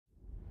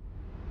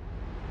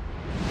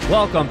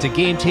Welcome to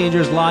Game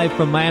Changers live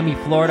from Miami,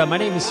 Florida. My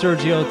name is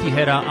Sergio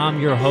Tejeda. I'm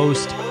your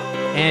host.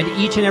 And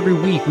each and every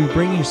week, we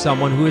bring you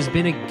someone who has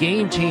been a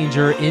game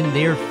changer in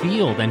their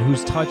field and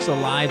who's touched the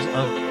lives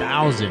of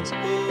thousands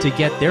to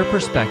get their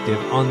perspective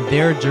on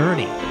their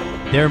journey,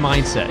 their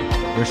mindset,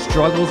 their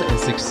struggles and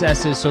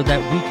successes so that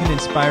we can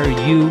inspire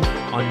you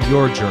on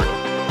your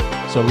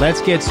journey. So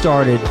let's get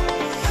started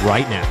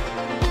right now.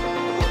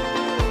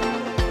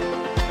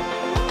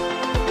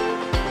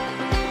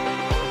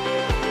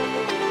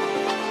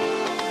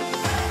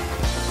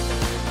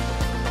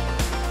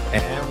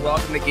 And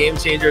welcome to Game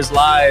Changers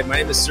Live. My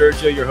name is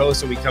Sergio, your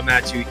host, and we come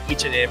at you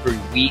each and every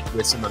week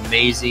with some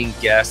amazing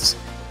guests.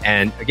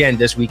 And again,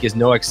 this week is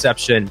no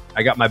exception.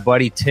 I got my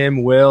buddy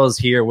Tim Wills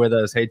here with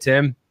us. Hey,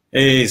 Tim.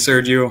 Hey,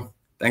 Sergio.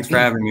 Thanks for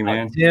having me,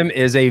 man. Tim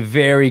is a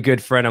very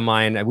good friend of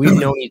mine. We've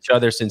known each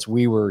other since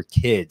we were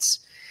kids.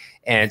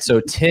 And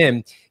so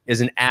Tim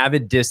is an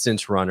avid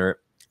distance runner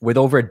with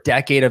over a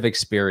decade of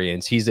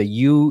experience. He's a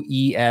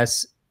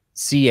UESCA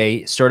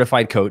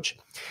certified coach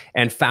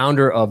and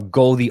founder of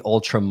Go the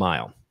Ultra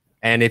Mile.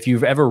 And if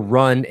you've ever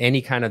run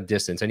any kind of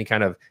distance, any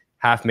kind of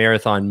half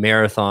marathon,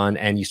 marathon,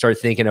 and you start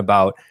thinking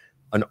about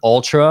an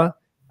ultra,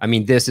 I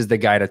mean, this is the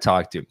guy to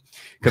talk to.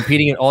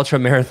 Competing in ultra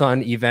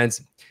marathon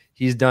events,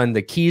 he's done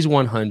the Keys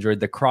 100,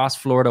 the Cross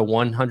Florida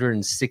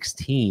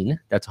 116,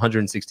 that's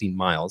 116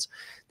 miles,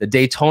 the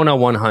Daytona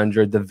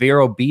 100, the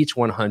Vero Beach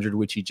 100,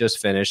 which he just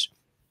finished.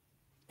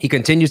 He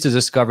continues to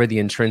discover the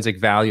intrinsic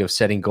value of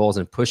setting goals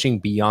and pushing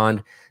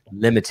beyond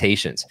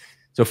limitations.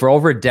 So for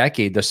over a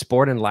decade, the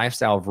sport and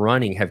lifestyle of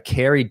running have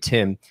carried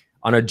Tim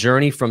on a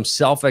journey from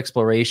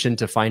self-exploration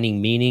to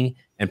finding meaning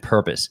and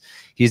purpose.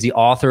 He's the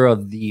author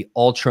of The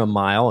Ultra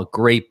Mile, a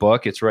great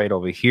book. It's right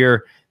over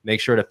here. Make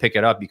sure to pick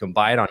it up. You can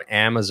buy it on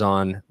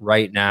Amazon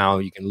right now.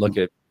 You can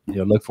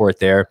look for it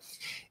there.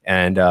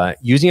 And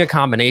using a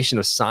combination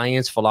of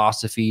science,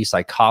 philosophy,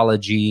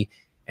 psychology,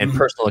 and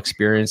personal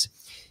experience,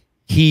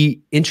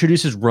 he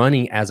introduces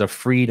running as a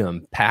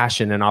freedom,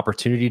 passion, and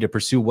opportunity to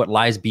pursue what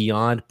lies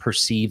beyond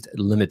perceived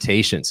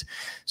limitations.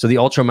 So the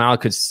Ultra Mile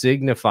could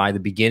signify the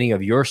beginning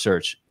of your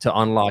search to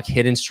unlock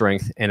hidden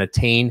strength and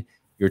attain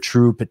your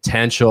true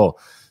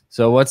potential.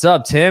 So what's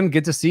up, Tim?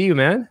 Good to see you,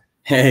 man.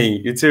 Hey,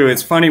 you too.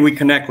 It's funny we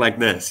connect like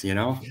this, you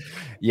know?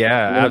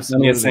 Yeah,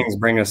 absolutely. These things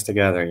bring us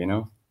together, you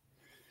know?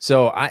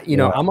 So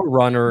I'm a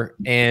runner,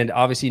 and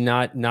obviously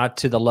not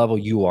to the level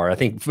you are. I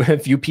think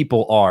few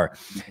people are,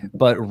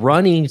 but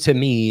running to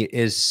me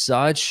is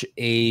such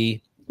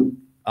a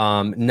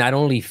not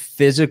only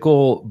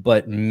physical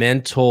but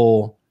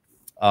mental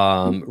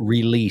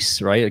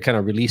release, right? A kind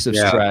of release of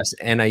stress.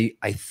 And I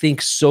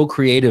think so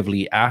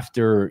creatively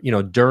after,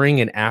 during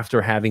and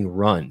after having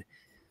run.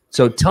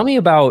 So tell me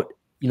about,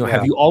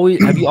 have you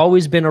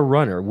always been a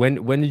runner?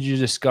 When did you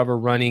discover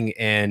running?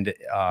 And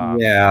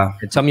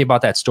and tell me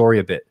about that story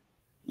a bit.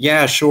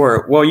 Yeah,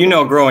 sure. Well,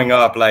 growing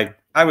up, like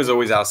I was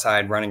always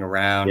outside running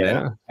around.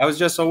 Yeah. And I was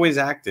just always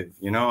active.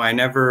 I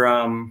never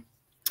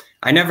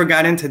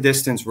got into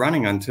distance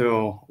running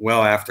until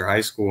well after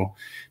high school,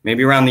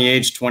 maybe around the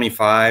age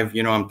 25.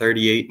 I'm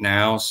 38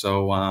 now.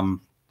 So,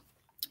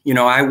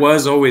 I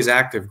was always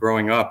active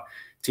growing up.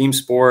 Team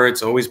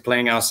sports, always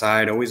playing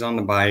outside, always on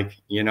the bike.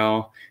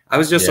 I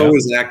was just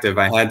always active.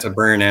 I had to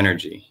burn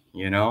energy,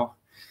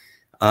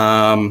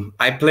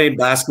 I played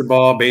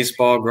basketball,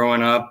 baseball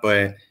growing up,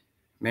 but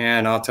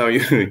man, I'll tell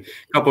you, a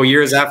couple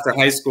years after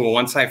high school,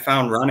 once I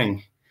found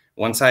running,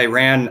 once I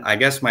ran, I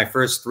guess my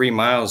first 3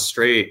 miles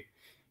straight,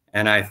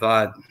 and I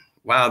thought,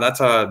 wow,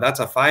 that's a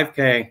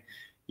 5K.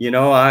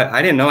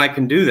 I didn't know I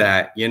can do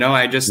that.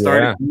 I just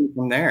started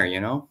from there,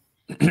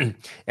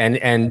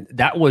 And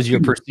that was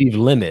your perceived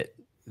limit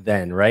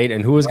then, right?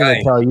 And who was going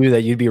to tell you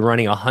that you'd be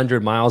running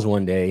 100 miles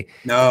one day?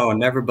 No,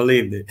 never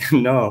believed it.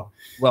 No.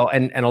 Well,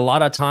 and a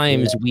lot of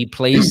times we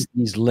place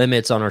these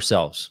limits on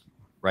ourselves,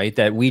 right?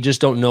 That we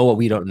just don't know what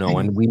we don't know.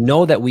 And we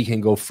know that we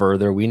can go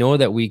further. We know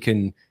that we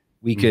could,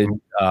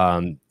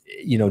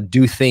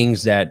 do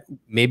things that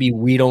maybe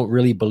we don't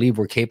really believe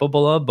we're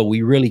capable of, but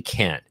we really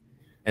can't.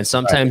 And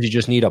sometimes you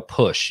just need a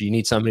push. You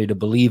need somebody to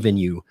believe in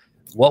you.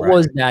 What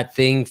was that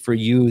thing for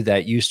you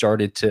that you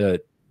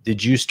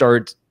did you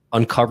start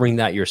uncovering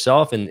that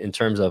yourself in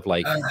terms of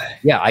like,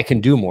 I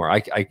can do more.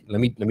 Let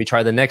me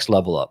try the next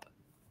level up.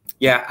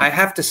 Yeah, I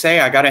have to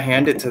say, I got to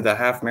hand it to the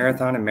half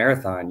marathon and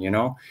marathon,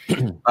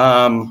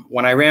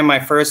 when I ran my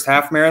first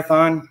half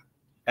marathon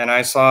and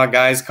I saw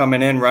guys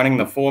coming in running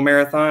the full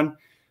marathon,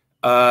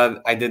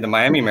 I did the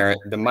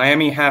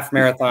Miami half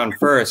marathon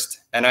first.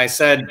 And I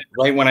said,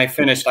 right when I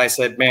finished, I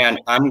said, man,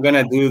 I'm going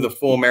to do the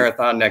full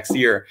marathon next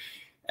year.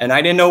 And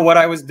I didn't know what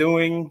I was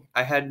doing.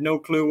 I had no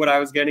clue what I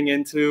was getting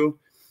into,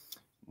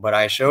 but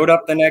I showed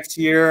up the next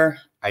year.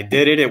 I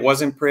did it. It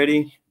wasn't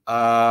pretty.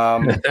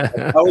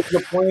 That was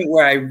the point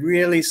where I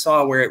really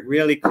saw where it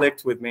really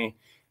clicked with me.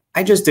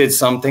 I just did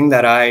something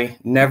that I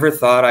never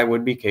thought I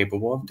would be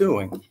capable of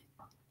doing,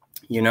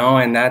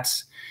 and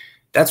that's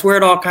where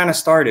it all kind of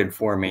started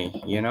for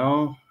me.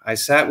 I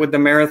sat with the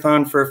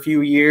marathon for a few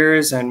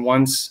years. And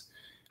once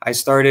I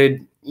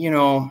started,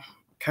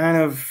 kind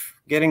of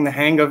getting the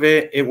hang of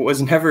it. It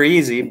was never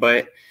easy,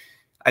 but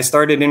I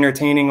started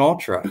entertaining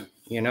ultra,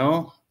 you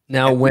know?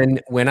 Now,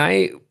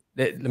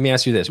 let me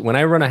ask you this. When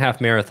I run a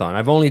half marathon,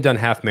 I've only done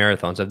half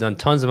marathons. I've done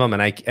tons of them.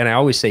 And I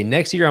always say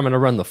next year I'm going to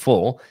run the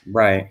full.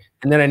 Right.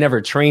 And then I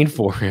never trained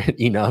for it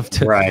enough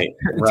to, right.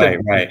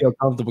 to feel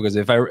comfortable. Because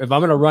if I'm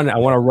going to run it, I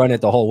want to run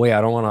it the whole way.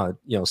 I don't want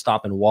to,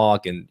 stop and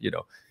walk and,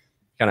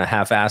 kind of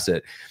half-ass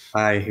it.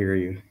 I hear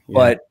you. Yeah.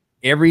 But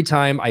every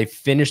time I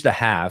finish the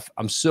half,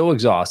 I'm so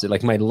exhausted.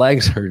 Like my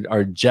legs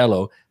are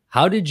jello.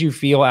 How did you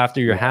feel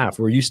after your half?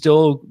 Were you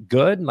still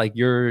good? Like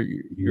your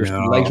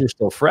legs were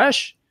still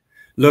fresh?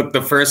 Look,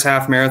 the first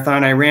half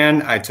marathon I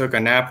ran, I took a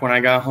nap when I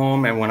got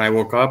home. And when I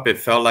woke up, it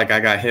felt like I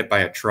got hit by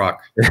a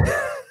truck.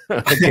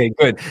 Okay,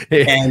 good.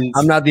 And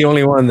I'm not the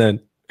only one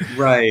then.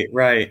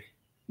 Right.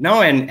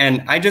 No,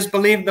 and I just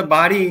believe the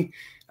body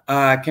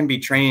can be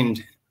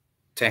trained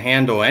to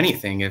handle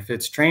anything. If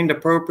it's trained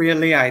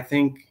appropriately, I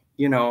think,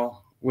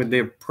 with the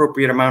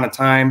appropriate amount of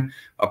time,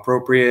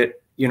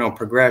 appropriate,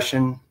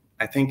 progression,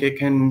 I think it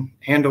can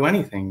handle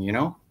anything,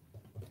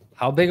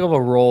 How big of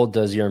a role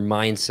does your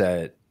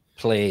mindset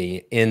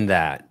play in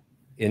that,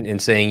 in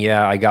saying,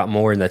 yeah, I got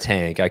more in the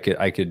tank. I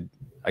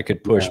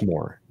could push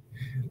more.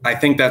 I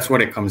think that's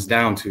what it comes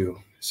down to,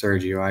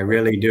 Sergio. I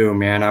really do,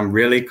 man. I'm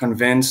really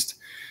convinced,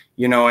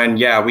 and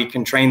yeah, we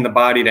can train the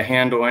body to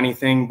handle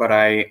anything, but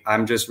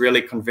I'm just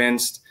really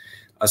convinced,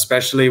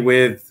 especially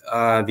with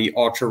the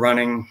ultra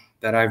running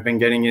that I've been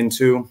getting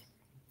into,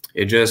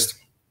 it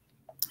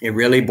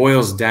really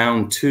boils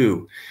down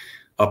to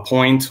a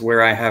point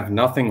where I have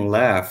nothing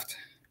left,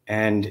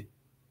 and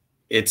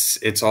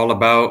it's all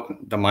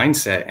about the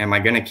mindset. Am I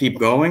going to keep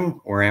going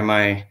or am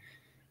I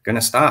going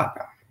to stop?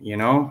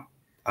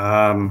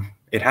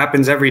 It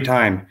happens every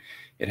time.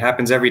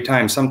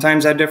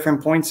 Sometimes at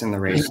different points in the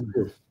race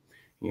too,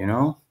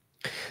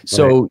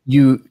 So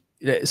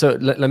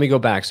let me go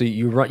back. So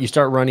you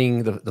start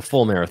running the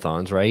full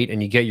marathons, right?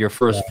 And you get your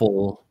first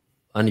full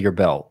under your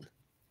belt.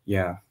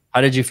 Yeah.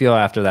 How did you feel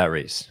after that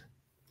race?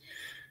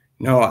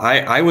 No,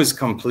 I was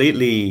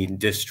completely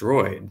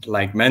destroyed,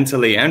 like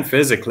mentally and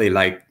physically.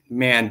 Like,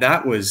 man,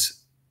 that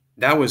was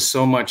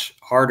so much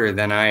harder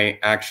than I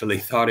actually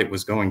thought it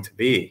was going to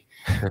be.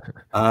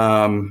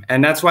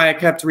 And that's why I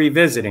kept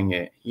revisiting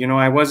it.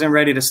 I wasn't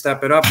ready to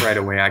step it up right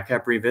away. I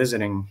kept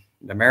revisiting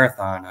the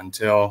marathon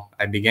until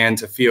I began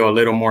to feel a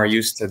little more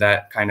used to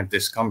that kind of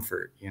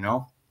discomfort, And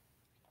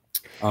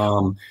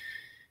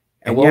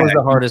what was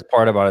the hardest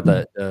part about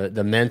it?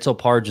 The mental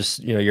part,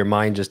 just, your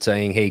mind just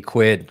saying, hey,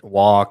 quit,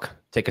 walk,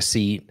 take a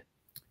seat,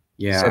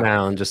 sit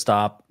down, just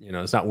stop,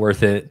 it's not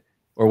worth it.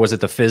 Or was it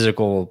the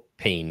physical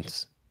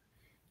pains?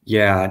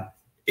 Yeah,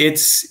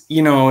 it's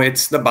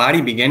the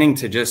body beginning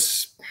to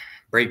just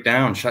break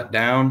down, shut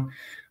down.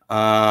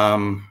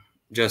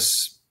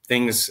 Just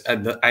things,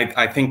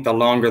 I think the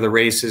longer the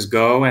races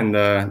go and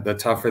the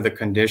tougher the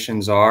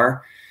conditions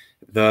are,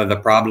 the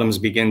problems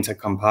begin to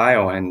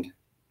compile. And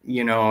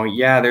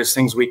there's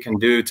things we can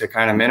do to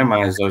kind of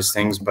minimize those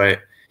things, but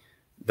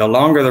the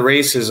longer the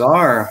races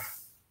are,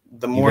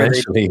 the more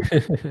they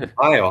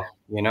compile,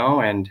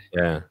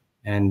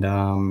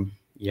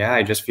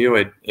 I just feel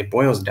it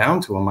boils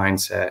down to a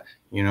mindset,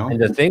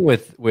 And the thing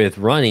with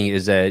running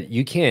is that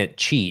you can't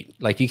cheat.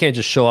 Like, you can't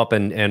just show up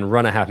and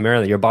run a half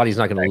marathon. Your body's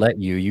not going to let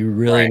you. You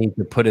really need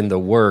to put in the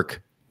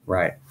work,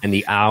 and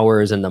the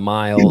hours and the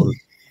miles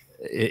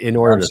in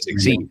order to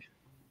succeed.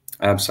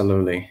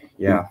 Absolutely.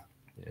 Yeah.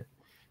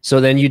 So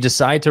then you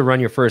decide to run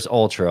your first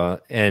ultra,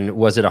 and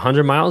was it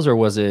 100 miles or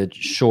was it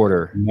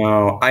shorter?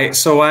 No, I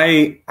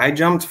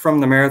jumped from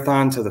the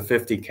marathon to the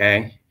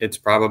 50K. It's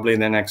probably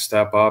the next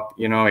step up.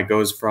 It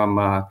goes from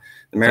the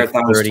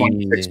marathon was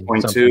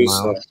 26.2,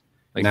 so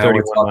like now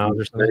 31 miles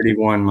or something.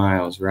 31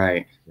 miles,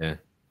 right? Yeah.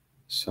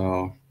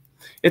 So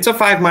it's a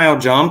 5-mile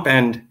jump,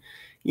 and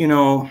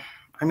a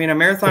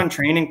marathon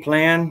training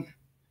plan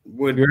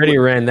you already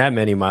ran that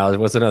many miles.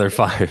 What's another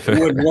 5?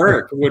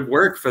 would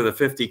work for the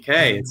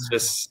 50K. It's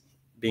just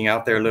being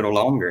out there a little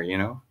longer,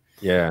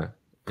 Yeah.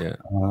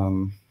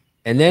 And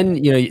then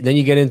then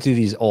you get into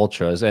these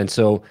ultras, and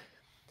so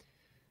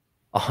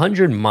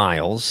 100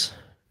 miles.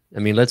 I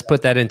mean, let's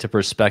put that into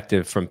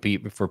perspective for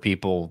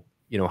people.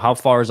 How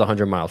far is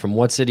 100 miles from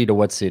what city to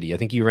what city? I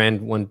think you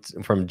ran one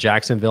from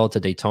Jacksonville to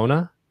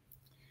Daytona.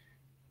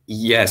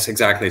 Yes,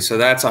 exactly. So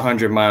that's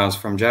 100 miles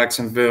from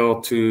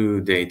Jacksonville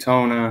to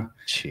Daytona.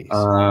 Jeez.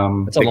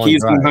 The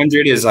Keys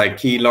 100 is like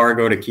Key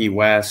Largo to Key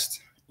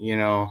West,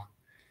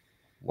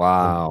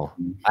 Wow.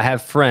 I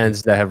have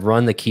friends that have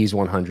run the Keys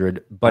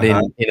 100, but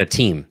in a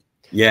team.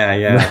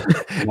 Yeah.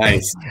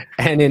 Nice.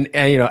 And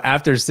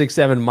after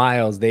 6-7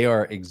 miles, they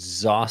are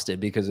exhausted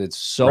because it's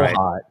so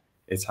hot.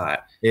 It's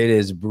hot. It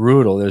is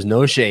brutal. There's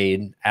no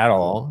shade at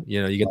all.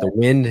 You get the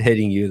wind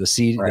hitting you, the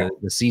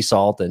sea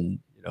salt, and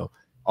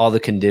all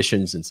the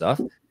conditions and stuff.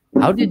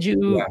 How did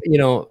you,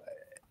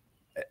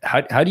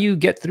 how do you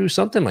get through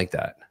something like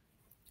that?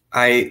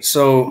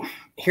 So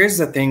here's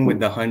the thing with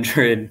the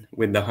 100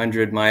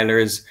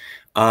 milers.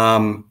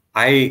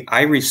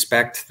 I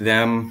respect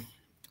them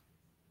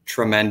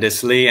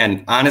tremendously.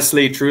 And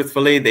honestly,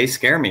 truthfully, they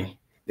scare me.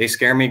 They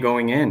scare me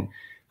going in.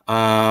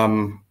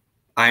 I'm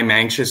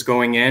anxious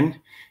going in.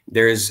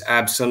 There's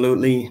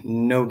absolutely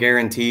no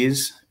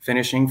guarantees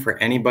finishing for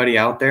anybody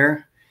out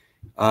there.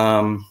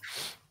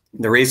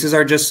 The races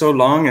are just so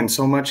long and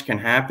so much can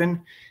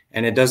happen.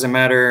 And it doesn't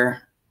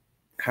matter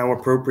how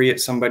appropriate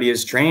somebody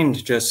is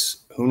trained,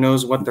 just who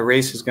knows what the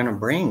race is going to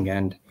bring.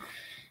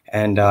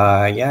 And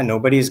yeah,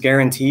 nobody's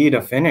guaranteed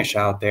a finish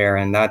out there.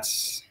 And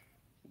that's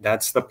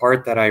the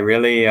part that I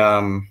really,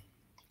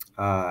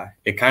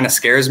 it kind of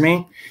scares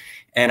me.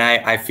 And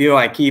I feel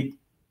I keep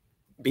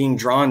being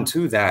drawn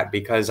to that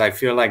because I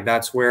feel like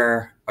that's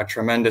where a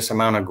tremendous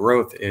amount of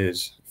growth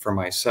is for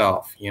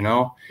myself, you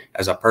know,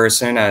 as a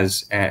person,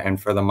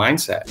 and for the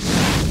mindset.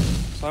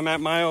 So I'm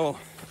at mile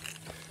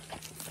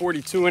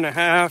 42 and a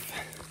half.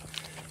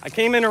 I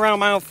came in around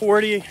mile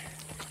 40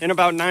 in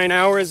about 9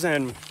 hours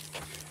and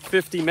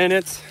 50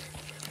 minutes.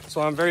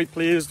 So I'm very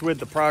pleased with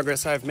the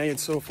progress I've made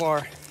so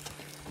far.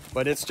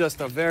 But it's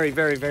just a very,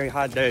 very, very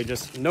hot day.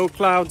 Just no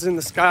clouds in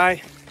the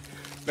sky,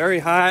 very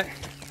hot,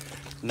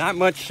 not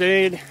much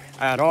shade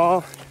at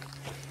all.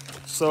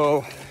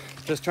 So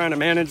just trying to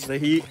manage the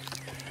heat.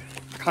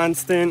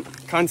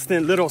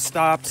 Constant little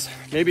stops,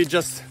 maybe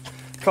just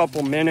a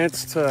couple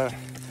minutes to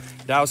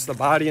douse the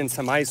body in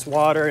some ice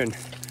water and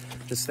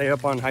just stay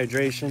up on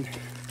hydration,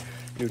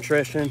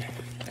 nutrition,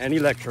 and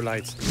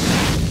electrolytes.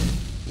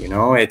 You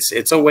know,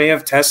 it's a way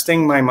of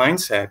testing my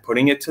mindset,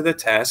 putting it to the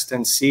test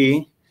and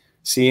seeing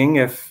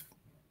if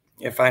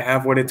I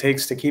have what it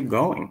takes to keep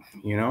going,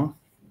 you know?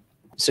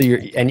 So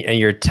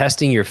you're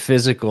testing your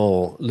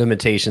physical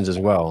limitations as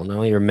well, not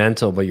only your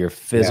mental, but your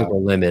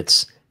physical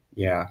limits.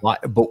 Yeah.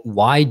 But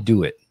why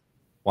do it?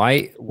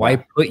 Why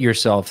put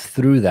yourself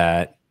through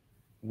that?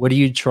 What are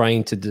you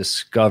trying to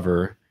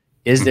discover?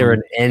 Is there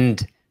an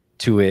end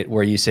to it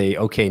where you say,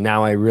 okay,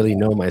 now I really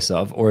know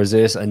myself? Or is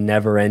this a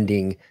never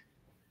ending,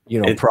 you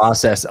know,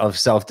 process of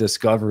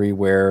self-discovery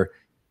where,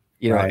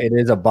 you know, it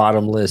is a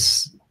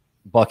bottomless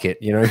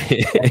bucket, you know?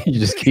 You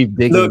just keep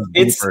digging. Look,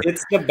 deeper.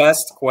 It's the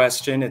best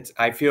question.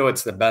 I feel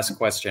it's the best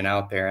question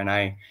out there. And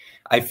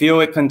I feel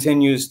it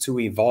continues to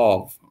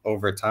evolve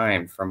over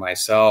time for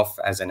myself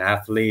as an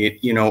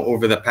athlete. You know,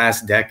 over the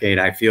past decade,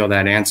 I feel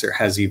that answer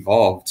has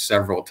evolved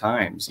several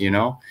times, you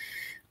know?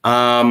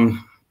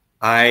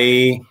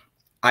 I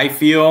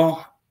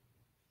feel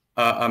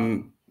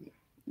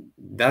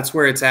that's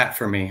where it's at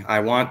for me. I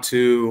want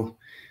to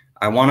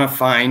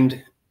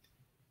find,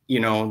 you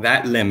know,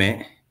 that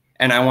limit,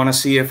 and I want to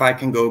see if I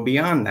can go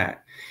beyond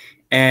that.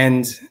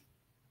 And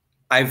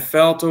I've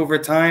felt over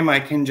time I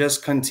can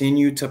just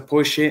continue to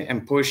push it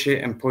and push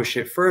it and push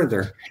it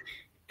further.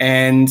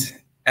 And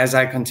as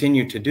I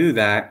continue to do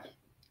that,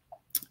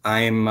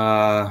 I'm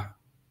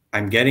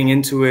getting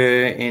into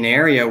an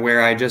area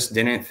where I just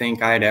didn't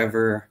think I'd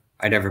ever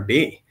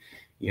be,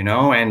 you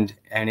know, and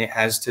it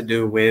has to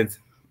do with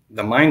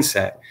the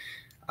mindset.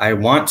 I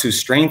want to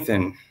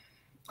strengthen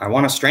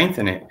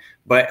it.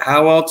 But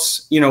how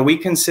else, you know, we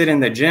can sit in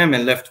the gym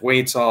and lift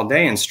weights all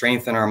day and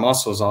strengthen our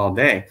muscles all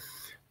day.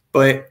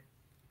 But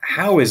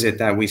how is it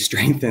that we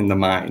strengthen the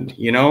mind,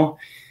 you know?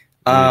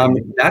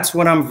 That's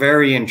what I'm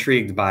very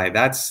intrigued by.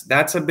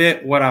 That's a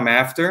bit what I'm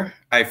after.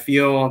 I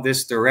feel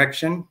this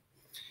direction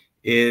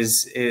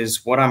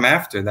is what I'm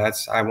after.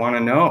 I want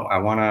to know.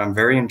 I'm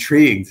very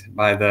intrigued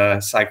by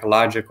the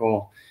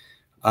psychological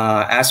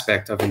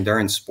aspect of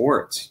endurance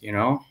sports, you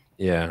know?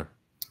 Yeah.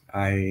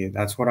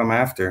 That's what I'm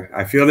after.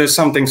 I feel there's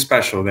something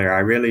special there. I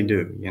really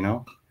do, you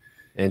know?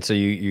 And so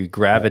you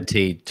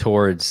gravitate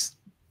towards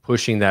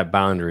pushing that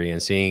boundary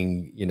and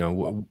seeing, you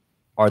know,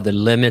 are the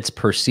limits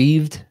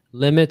perceived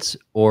limits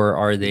or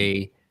are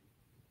they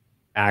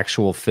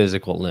actual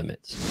physical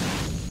limits?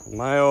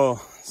 Mile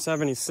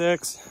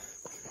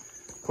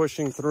 76,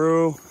 pushing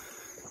through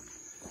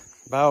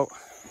about,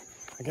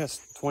 I guess,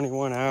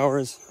 21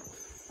 hours.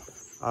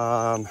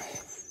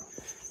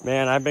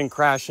 Man, I've been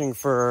crashing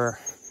for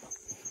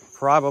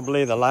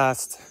probably the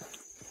last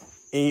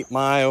 8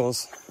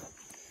 miles.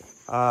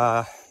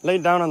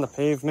 Laid down on the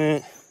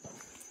pavement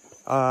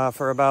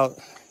for about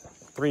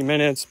 3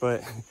 minutes,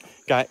 but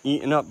got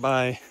eaten up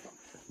by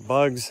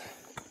bugs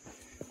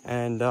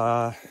and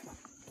not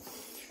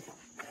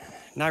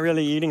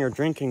really eating or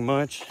drinking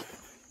much,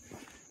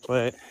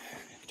 but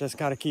just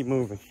got to keep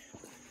moving.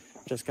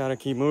 Just got to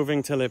keep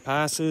moving till it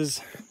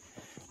passes.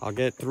 I'll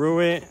get through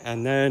it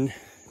and then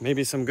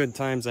maybe some good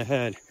times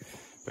ahead,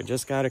 but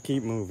just got to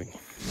keep moving.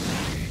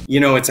 You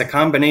know, it's a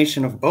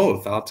combination of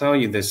both. I'll tell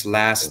you, this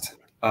last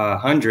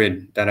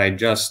 100 that I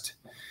just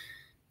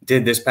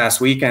did this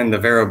past weekend, the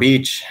Vero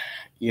Beach,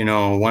 you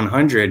know,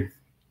 100,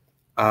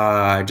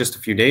 just a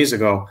few days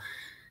ago,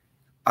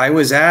 I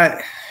was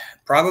at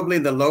probably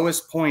the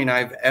lowest point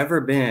I've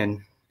ever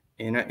been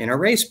in a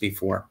race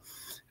before.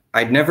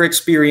 I'd never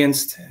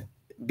experienced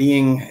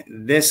being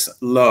this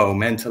low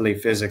mentally,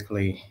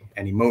 physically,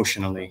 and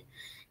emotionally.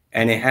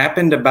 And it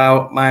happened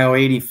about mile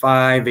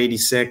 85,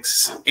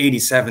 86,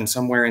 87,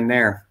 somewhere in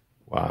there.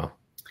 Wow.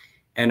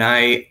 And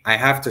I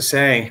have to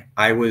say,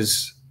 I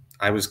was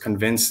I was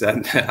convinced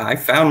that I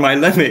found my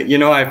limit. You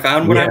know, I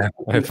found what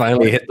I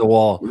finally hit the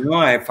wall. You know,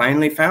 I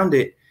finally found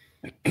it.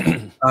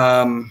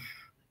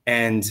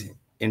 And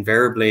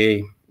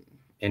invariably,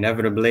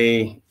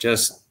 inevitably,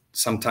 just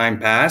some time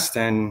passed,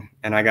 and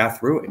I got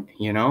through it.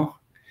 You know,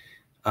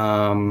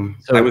 So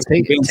I was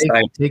convinced.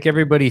 take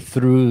everybody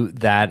through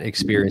that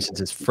experience since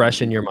it's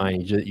fresh in your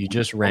mind. You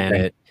just ran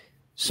it.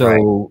 So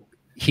Right.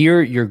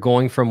 here you're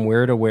going from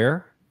where to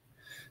where?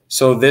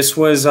 So this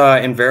was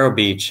in Vero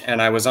Beach,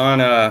 and I was on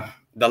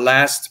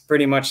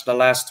pretty much the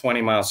last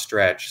 20-mile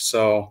stretch.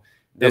 So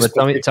No, this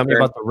but tell me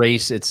about the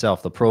race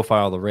itself, the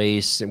profile of the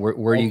race, and where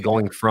are you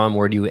going from?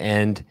 Where do you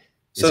end?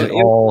 Is So it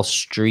all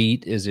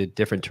street? Is it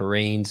different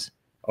terrains?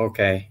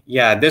 okay,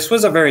 yeah, this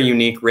was a very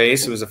unique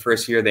race. It was the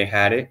first year they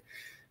had it.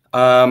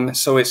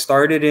 So it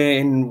started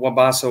in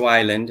Wabasso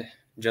Island,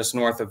 just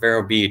north of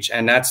Vero Beach,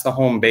 and that's the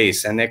home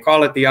base. And they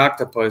call it the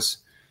Octopus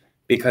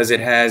because it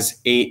has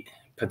 8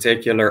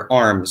 particular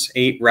arms,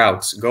 8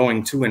 routes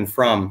going to and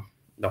from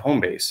the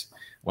home base.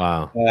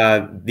 Wow.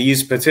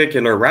 These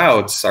particular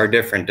routes are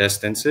different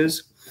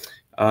distances,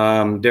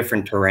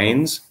 different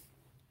terrains.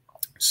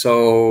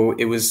 So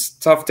it was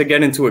tough to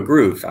get into a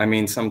groove. I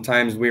mean,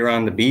 sometimes we were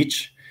on the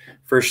beach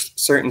for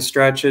certain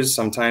stretches.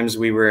 Sometimes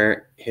we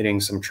were hitting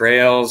some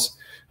trails.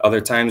 Other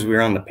times we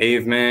were on the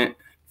pavement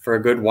for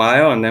a good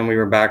while, and then we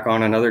were back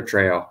on another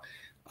trail.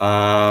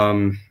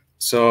 And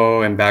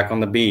back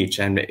on the beach,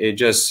 and it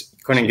just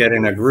couldn't get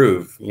in a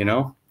groove, you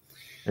know?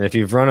 And if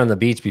you've run on the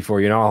beach before,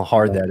 you know how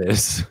hard that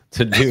is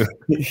to do.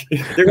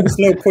 There was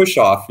no push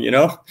off, you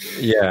know?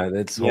 Yeah,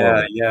 that's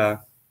horrible. Yeah.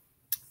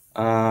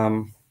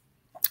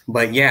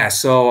 But yeah,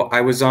 so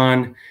I was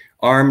on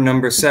arm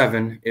number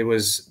 7. It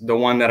was the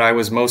one that I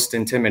was most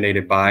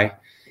intimidated by.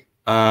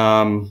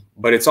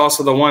 But it's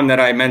also the one that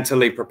I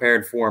mentally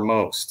prepared for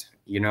most,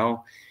 you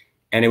know?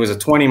 And it was a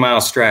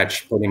 20-mile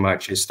stretch, pretty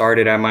much. It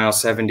started at mile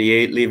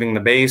 78, leaving the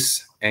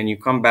base, and you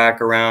come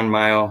back around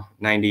mile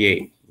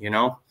 98, you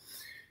know?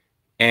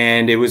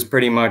 And it was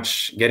pretty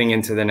much getting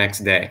into the next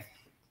day.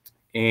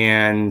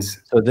 And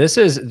so this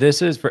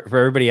is for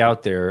everybody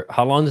out there.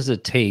 How long does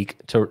it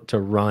take to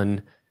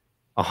run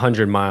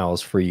 100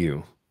 miles for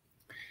you?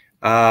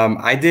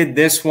 I did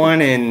this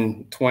one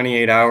in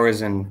 28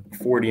 hours and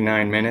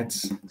 49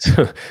 minutes.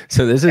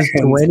 So this is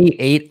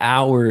 28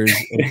 hours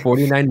and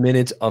 49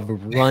 minutes of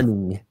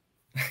running.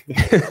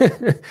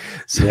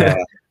 So, yeah.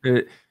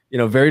 You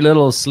know, very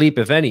little sleep,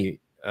 if any,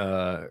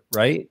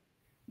 right?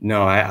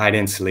 No, I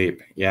didn't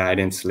sleep. Yeah, I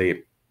didn't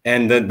sleep.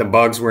 And the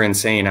bugs were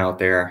insane out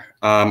there.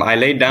 I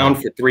laid down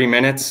for 3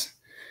 minutes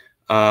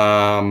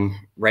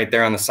right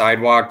there on the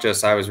sidewalk.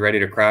 I was ready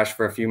to crash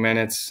for a few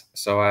minutes.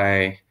 So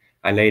I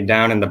laid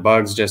down and the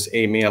bugs just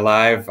ate me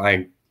alive.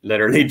 I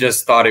literally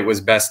just thought it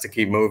was best to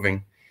keep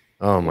moving.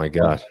 Oh my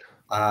gosh.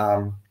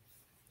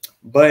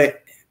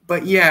 But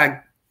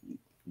yeah,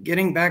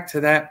 getting back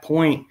to that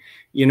point,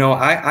 you know,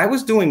 I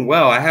was doing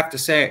well. I have to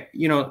say,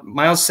 you know,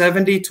 miles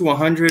 70 to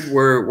 100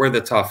 were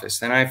the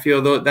toughest. And I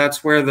feel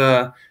that's where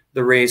the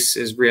race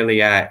is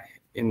really at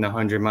in the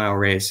 100-mile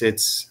race.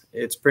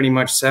 It's pretty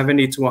much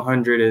 70 to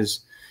 100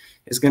 is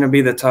going to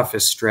be the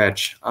toughest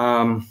stretch.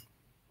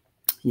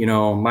 You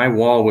know, my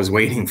wall was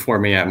waiting for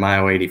me at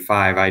mile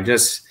 85. I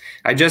just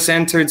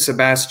entered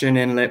Sebastian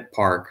Inlet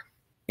Park,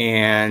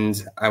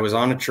 and I was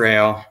on a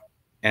trail,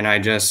 and I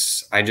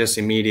just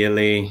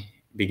immediately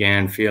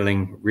began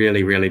feeling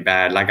really, really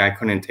bad. Like I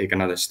couldn't take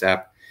another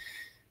step.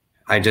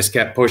 I just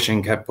kept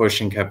pushing.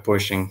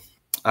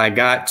 I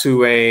got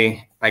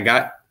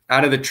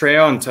out of the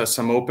trail into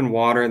some open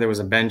water. There was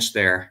a bench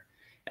there,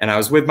 and I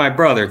was with my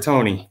brother,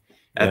 Tony.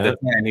 At the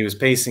time, he was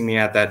pacing me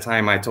at that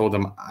time. I told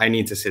him, I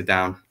need to sit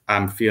down.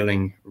 I'm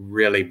feeling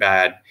really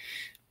bad.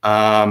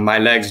 My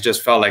legs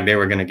just felt like they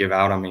were going to give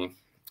out on me.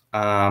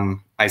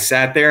 I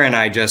sat there and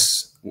I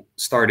just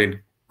started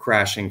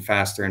crashing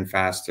faster and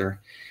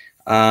faster.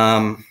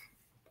 I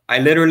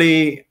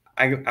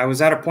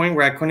was at a point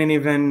where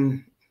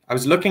I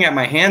was looking at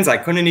my hands. I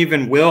couldn't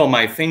even will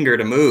my finger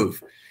to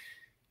move,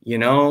 you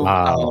know?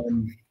 Wow.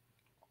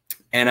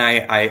 And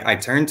I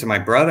turned to my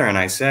brother and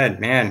I said,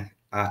 man,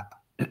 I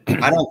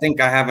don't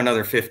think I have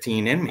another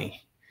 15 in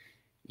me,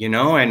 you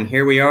know, and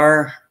here we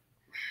are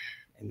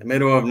in the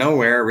middle of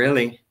nowhere,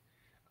 really.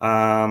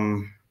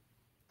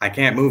 I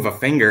can't move a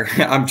finger.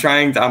 I'm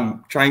trying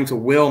to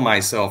will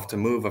myself to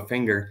move a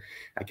finger.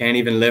 I can't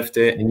even lift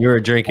it. And you're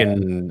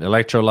drinking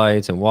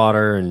electrolytes and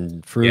water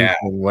and fruit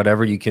and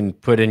whatever you can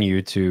put in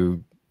you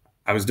to.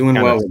 I was doing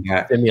well with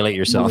that. Stimulate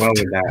yourself. Well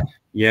with that.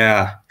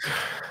 Yeah.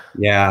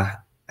 Yeah.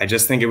 I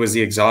just think it was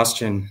the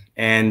exhaustion.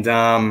 And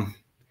I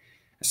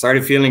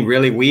started feeling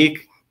really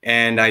weak,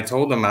 and I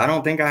told him, I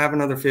don't think I have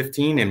another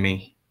 15 in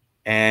me.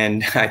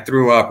 And I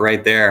threw up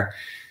right there.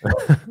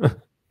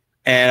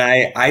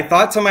 And I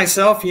thought to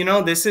myself, you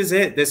know, this is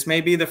it. This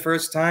may be the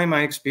first time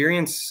I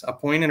experience a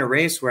point in a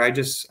race where I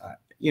just,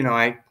 you know,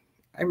 I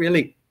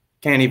really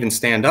can't even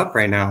stand up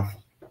right now.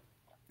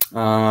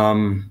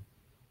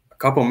 A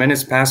couple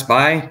minutes passed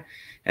by,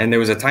 and there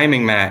was a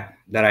timing mat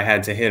that I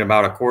had to hit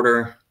about a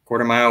quarter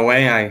mile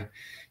away.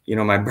 You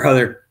know, my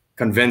brother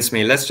convinced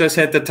me, let's just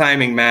hit the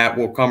timing mat.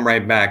 We'll come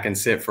right back and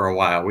sit for a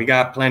while. We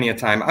got plenty of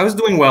time. I was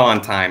doing well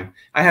on time.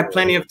 I had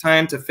plenty of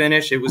time to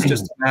finish. It was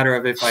just a matter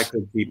of if I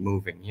could keep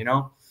moving, you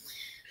know?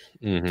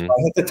 Mm-hmm. So I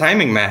hit the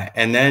timing mat.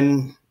 And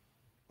then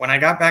when I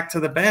got back to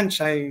the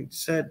bench, I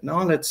said, no,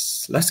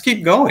 let's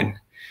keep going,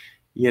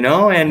 you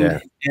know?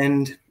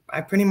 And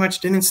I pretty much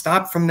didn't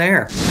stop from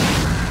there.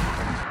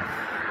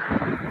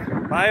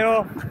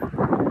 Mile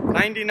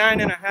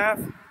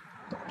 99.5.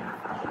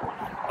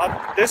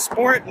 This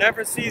sport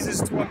never ceases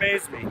to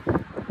amaze me.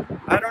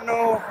 I don't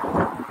know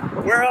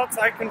where else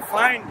I can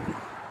find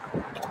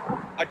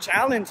a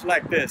challenge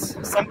like this,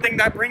 something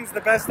that brings the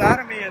best out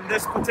of me in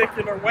this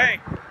particular way.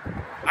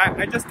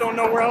 I just don't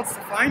know where else to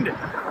find it.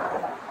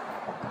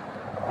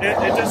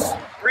 It just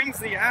brings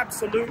the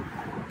absolute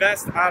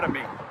best out of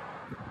me.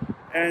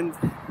 And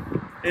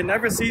it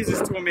never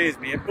ceases to amaze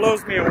me. It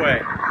blows me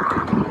away.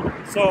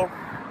 So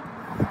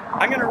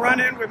I'm going to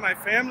run in with my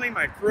family,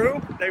 my crew.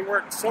 They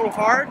worked so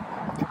hard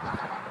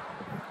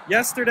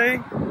yesterday,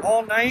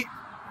 all night,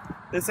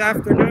 this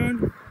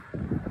afternoon,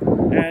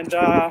 and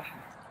to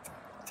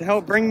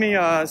help bring me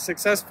a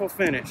successful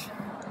finish.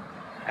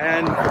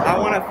 And I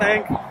want to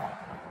thank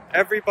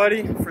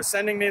everybody for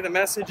sending me the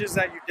messages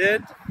that you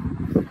did.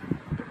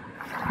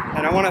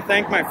 And I want to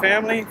thank my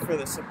family for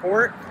the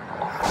support.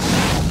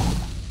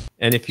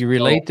 And if you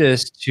relate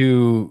this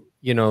to,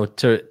 you know,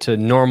 to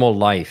normal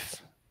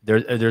life,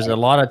 there's a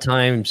lot of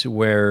times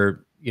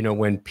where, you know,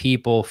 when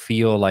people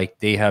feel like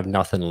they have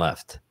nothing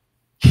left,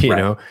 you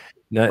know,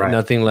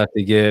 nothing left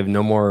to give,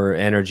 no more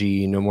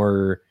energy, no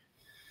more,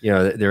 you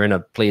know, they're in a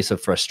place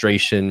of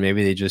frustration.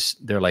 Maybe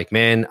they're like,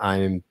 man,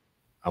 I'm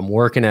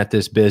working at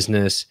this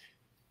business.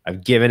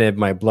 I've given it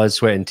my blood,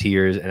 sweat, and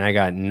tears, and I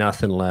got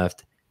nothing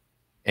left.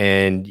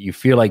 And you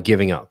feel like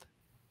giving up.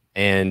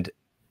 And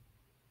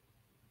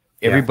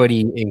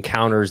everybody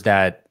encounters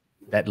that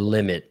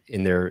limit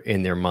in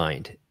their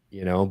mind,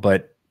 you know.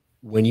 But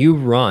when you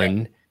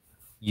run,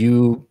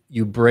 you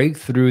break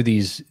through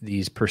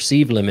these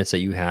perceived limits that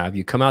you have.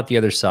 You come out the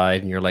other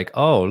side and you're like,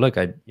 oh, look,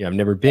 I've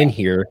never been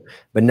here,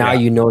 but now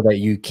you know that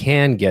you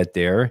can get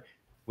there,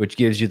 which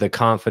gives you the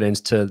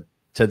confidence to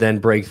then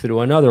break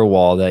through another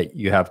wall that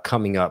you have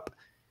coming up.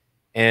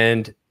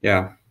 And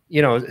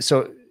you know,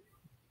 so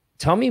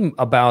tell me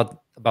about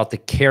the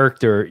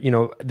character. You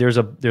know, there's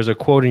a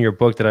quote in your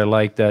book that I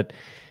like that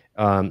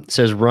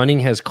says, running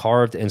has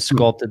carved and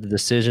sculpted the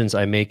decisions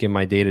I make in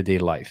my day-to-day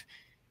life.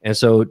 And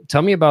so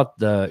tell me about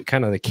the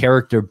kind of the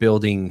character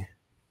building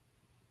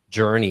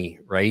journey,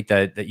 right,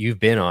 that you've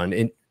been on.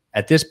 And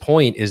at this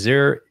point, is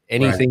there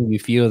anything you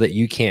feel that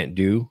you can't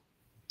do?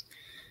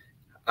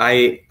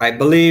 I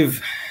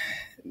believe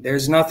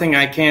there's nothing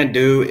I can't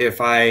do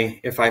if I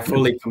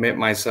fully commit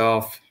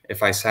myself,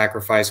 if I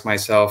sacrifice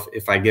myself,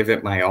 if I give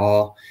it my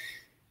all.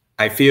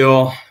 I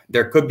feel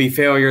there could be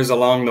failures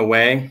along the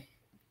way,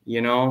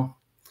 you know.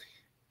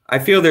 I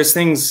feel there's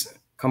things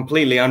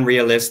completely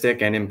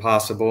unrealistic and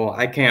impossible.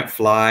 I can't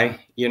fly,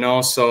 you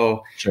know,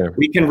 so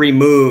we can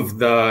remove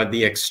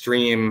the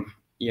extreme,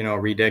 you know,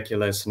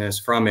 ridiculousness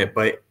from it.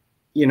 But,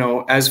 you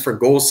know, as for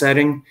goal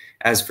setting,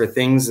 as for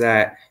things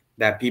that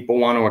people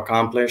want to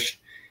accomplish,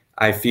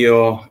 I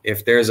feel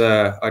if there's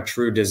a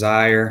true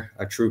desire,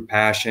 a true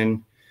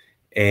passion,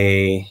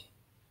 a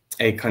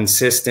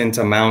consistent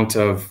amount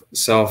of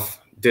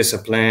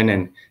self-discipline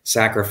and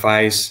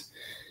sacrifice,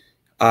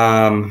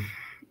 and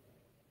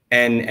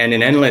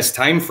an endless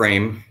time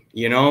frame,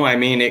 you know, I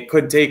mean, it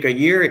could take a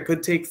year, it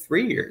could take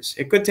 3 years,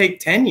 it could take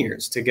 10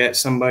 years to get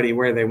somebody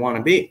where they want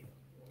to be.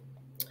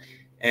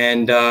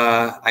 And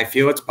I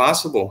feel it's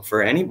possible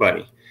for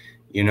anybody,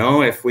 you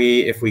know, if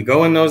we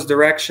go in those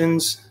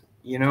directions,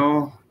 you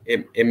know,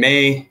 it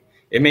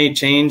may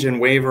change and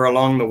waver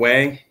along the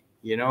way,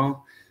 you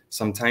know.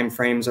 Some time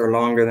frames are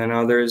longer than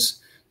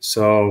others.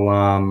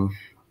 So,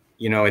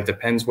 you know, it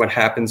depends what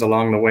happens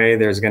along the way.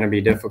 There's going to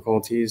be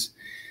difficulties.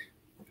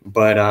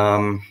 But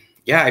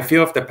yeah, I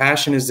feel if the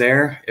passion is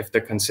there, if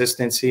the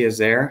consistency is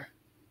there,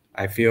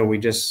 I feel we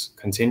just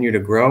continue to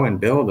grow and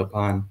build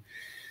upon,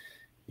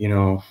 you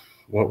know,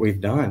 what we've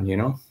done, you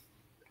know.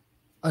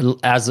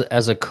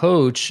 As a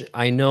coach,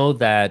 I know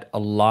that a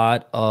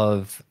lot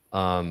of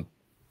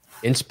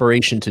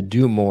inspiration to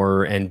do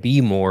more and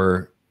be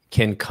more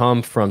can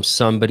come from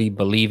somebody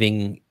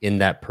believing in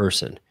that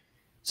person.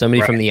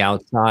 Somebody from the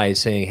outside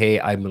saying, hey,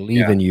 I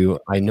believe in you.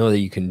 I know that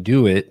you can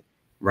do it.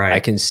 I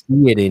can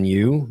see it in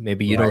you.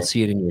 Maybe you don't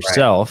see it in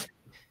yourself.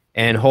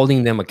 And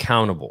holding them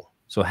accountable.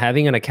 So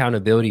having an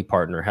accountability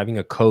partner, having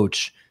a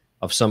coach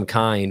of some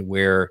kind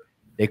where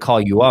they call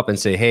you up and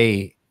say,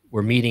 hey,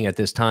 we're meeting at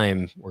this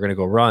time. We're going to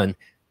go run.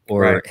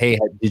 Or, hey,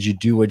 did you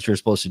do what you're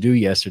supposed to do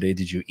yesterday?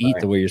 Did you eat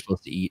the way you're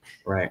supposed to eat?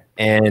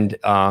 And,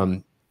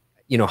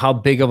 you know, how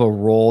big of a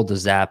role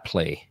does that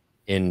play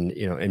in,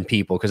 you know, in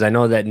people? Because I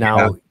know that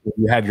now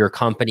you have your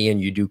company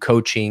and you do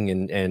coaching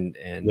and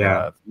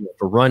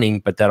for running,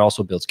 but that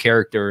also builds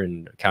character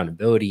and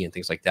accountability and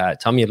things like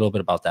that. Tell me a little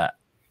bit about that.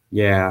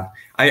 Yeah,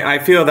 I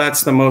feel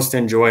that's the most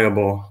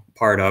enjoyable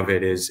part of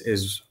it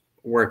is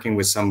working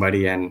with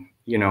somebody and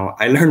you know,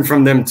 I learn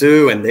from them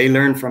too, and they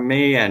learn from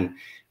me. And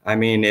I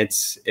mean,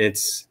 it's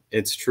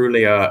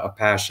truly a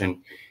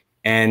passion.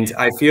 And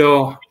I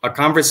feel a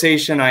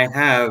conversation I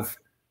have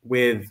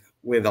with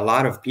a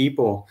lot of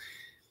people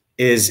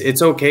is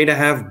it's okay to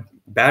have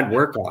bad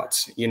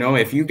workouts. You know,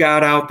 if you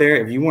got out there,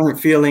 if you weren't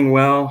feeling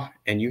well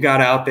and you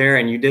got out there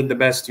and you did the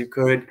best you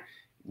could,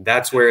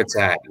 that's where it's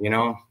at, you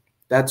know.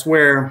 That's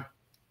where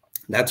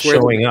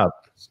showing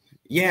up.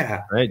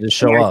 Yeah. Right. Just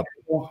show up.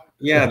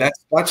 Yeah,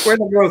 that's where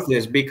the growth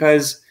is,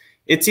 because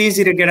it's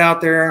easy to get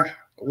out there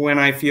when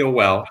I feel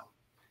well.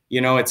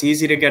 You know, it's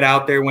easy to get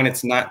out there when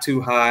it's not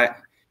too hot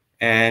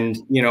and,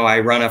 you know, I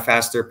run a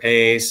faster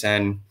pace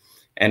and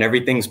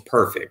everything's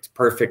perfect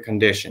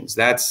conditions.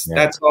 That's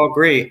all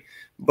great.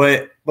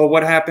 But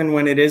what happened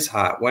when it is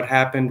hot? What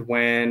happened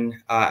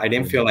when I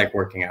didn't feel like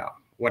working out?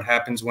 What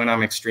happens when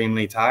I'm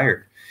extremely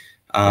tired?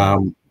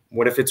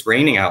 What if it's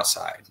raining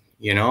outside?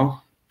 You know,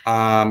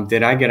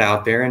 did I get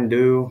out there and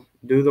do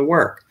the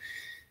work?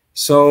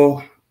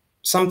 So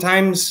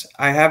sometimes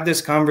I have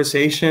this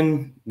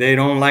conversation. They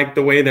don't like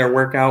the way their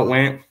workout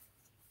went.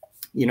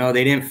 You know,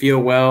 they didn't feel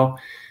well.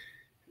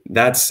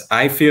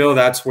 I feel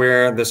that's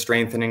where the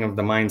strengthening of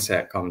the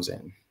mindset comes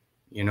in,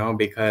 you know,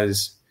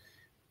 because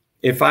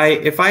if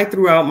I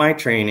threw out my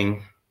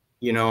training,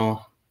 you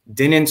know,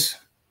 didn't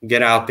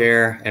get out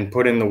there and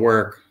put in the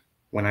work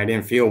when I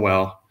didn't feel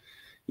well,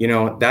 you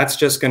know, that's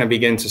just going to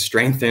begin to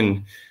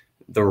strengthen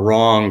the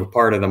wrong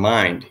part of the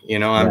mind. You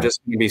know, I'm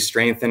just going to be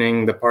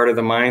strengthening the part of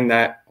the mind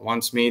that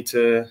wants me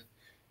to,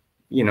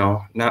 you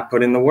know, not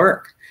put in the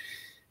work.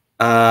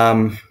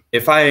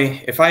 If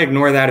I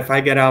ignore that, if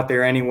I get out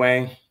there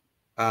anyway,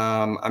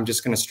 I'm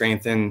just going to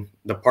strengthen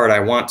the part I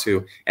want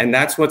to. And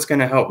that's what's going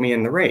to help me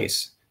in the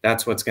race.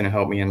 That's what's going to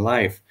help me in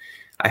life.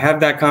 I have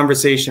that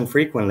conversation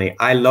frequently.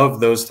 I love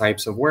those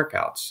types of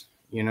workouts,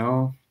 you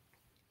know?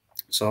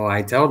 So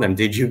I tell them,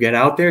 did you get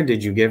out there?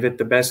 Did you give it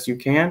the best you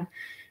can?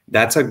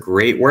 That's a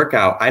great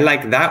workout. I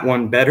like that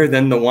one better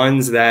than the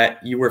ones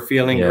that you were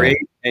feeling great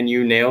and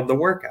you nailed the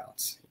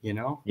workouts, you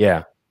know?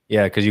 Yeah.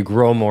 Yeah. Cause you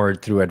grow more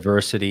through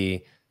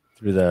adversity,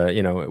 through the,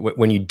 you know,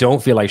 when you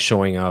don't feel like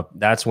showing up,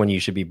 that's when you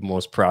should be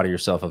most proud of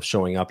yourself of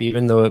showing up,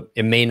 even though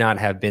it may not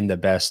have been the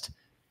best,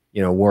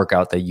 you know,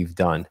 workout that you've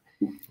done.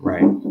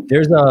 Right.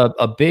 There's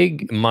a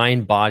big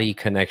mind-body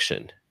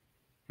connection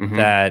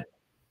that,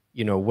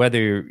 you know,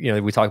 whether, you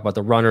know, we talk about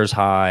the runner's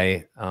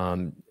high,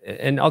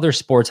 and other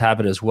sports have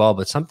it as well,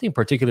 but something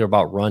particular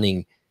about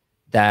running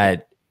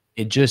that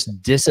it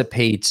just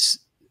dissipates,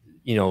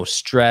 you know,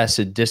 stress,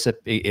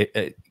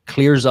 it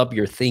clears up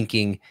your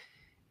thinking.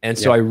 And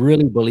so I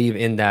really believe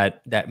in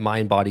that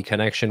mind-body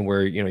connection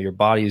where, you know, your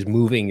body is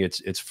moving,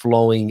 it's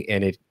flowing,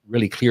 and it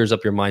really clears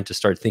up your mind to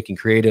start thinking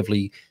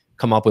creatively,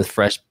 come up with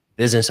fresh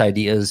business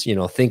ideas, you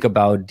know, think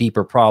about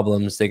deeper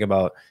problems, think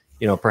about,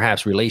 you know,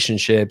 perhaps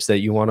relationships that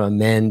you want to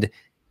amend,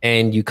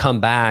 and you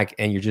come back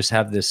and you just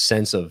have this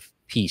sense of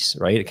peace,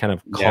 right? It kind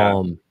of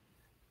calm,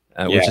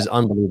 which is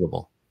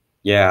unbelievable.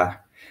 Yeah,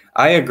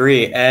 I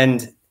agree.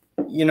 And,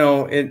 you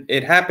know,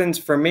 it happens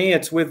for me,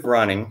 it's with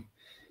running.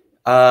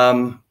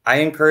 I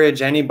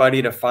encourage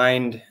anybody to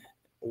find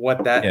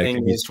what that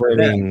thing is for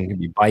them. It could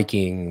be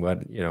biking,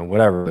 what, you know,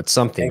 whatever, but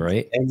something,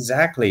 right?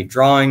 Exactly.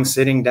 Drawing,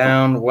 sitting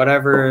down,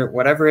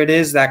 whatever it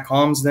is that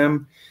calms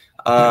them.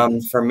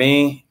 For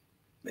me,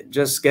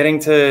 just getting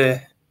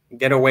to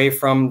get away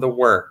from the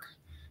work,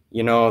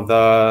 you know,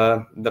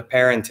 the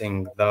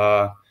parenting,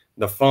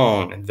 the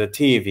phone, the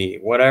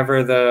TV,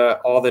 whatever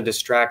all the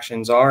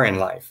distractions are in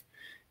life,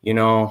 you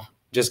know,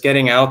 just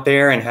getting out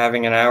there and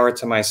having an hour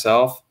to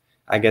myself.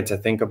 I get to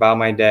think about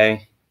my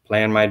day,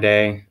 plan my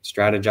day,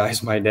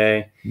 strategize my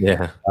day.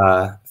 Yeah.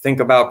 Think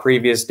about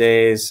previous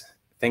days,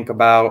 think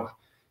about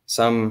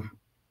some,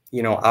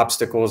 you know,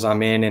 obstacles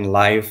I'm in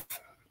life,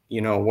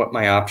 you know, what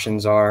my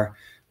options are,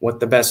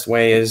 what the best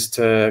way is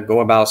to go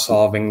about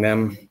solving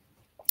them.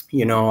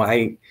 You know,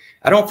 I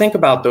don't think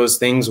about those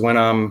things when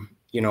I'm,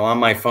 you know, on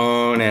my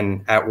phone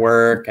and at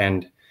work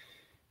and,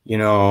 you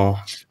know,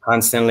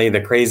 constantly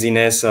the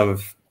craziness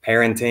of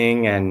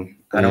parenting, and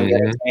I don't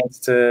get a chance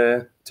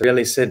to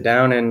really sit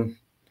down and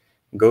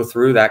go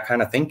through that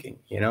kind of thinking,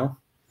 you know?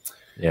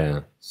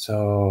 Yeah.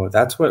 So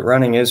that's what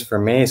running is for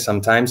me.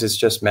 Sometimes it's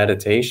just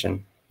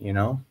meditation, you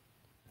know?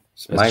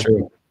 It's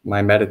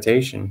my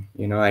meditation,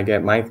 you know, I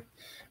get my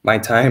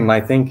time, my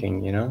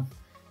thinking, you know?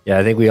 Yeah,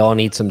 I think we all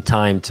need some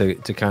time to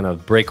kind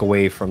of break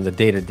away from the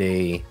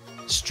day-to-day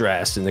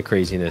stress and the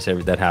craziness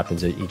that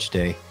happens each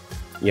day.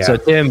 Yeah. So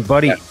Tim,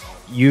 buddy,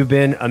 you've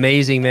been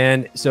amazing,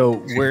 man.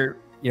 So we're,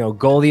 you know,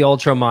 Go the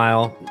Ultra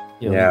Mile.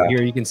 You know,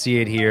 here you can see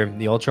it here,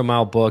 the Ultra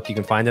Mile book. You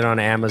can find it on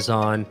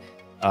Amazon.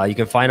 You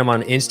can find them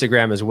on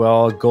Instagram as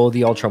well, Go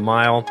the Ultra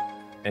Mile,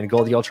 and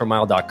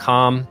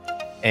gotheultramile.com.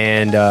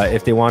 And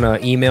if they want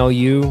to email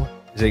you,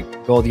 is it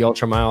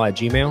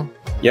gotheultramile@gmail.com?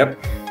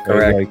 Yep,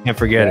 correct. You can't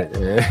forget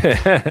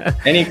it.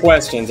 Any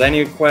questions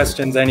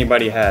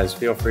anybody has,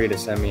 feel free to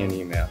send me an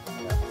email.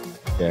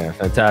 Yeah,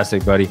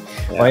 fantastic, buddy.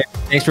 Yeah. Well,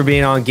 thanks for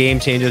being on Game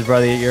Changers,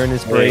 brother. You're an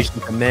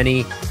inspiration to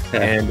many.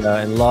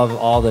 and love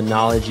all the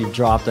knowledge you've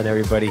dropped on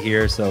everybody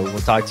here. So we'll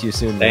talk to you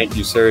soon. Thank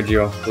you,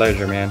 Sergio.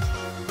 Pleasure, man.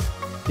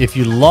 If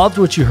you loved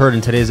what you heard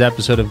in today's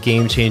episode of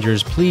Game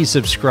Changers, please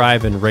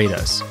subscribe and rate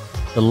us.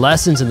 The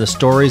lessons and the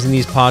stories in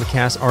these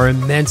podcasts are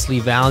immensely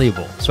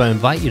valuable, so I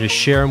invite you to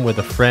share them with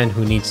a friend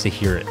who needs to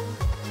hear it.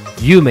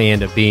 You may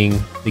end up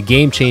being the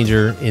game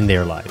changer in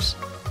their lives.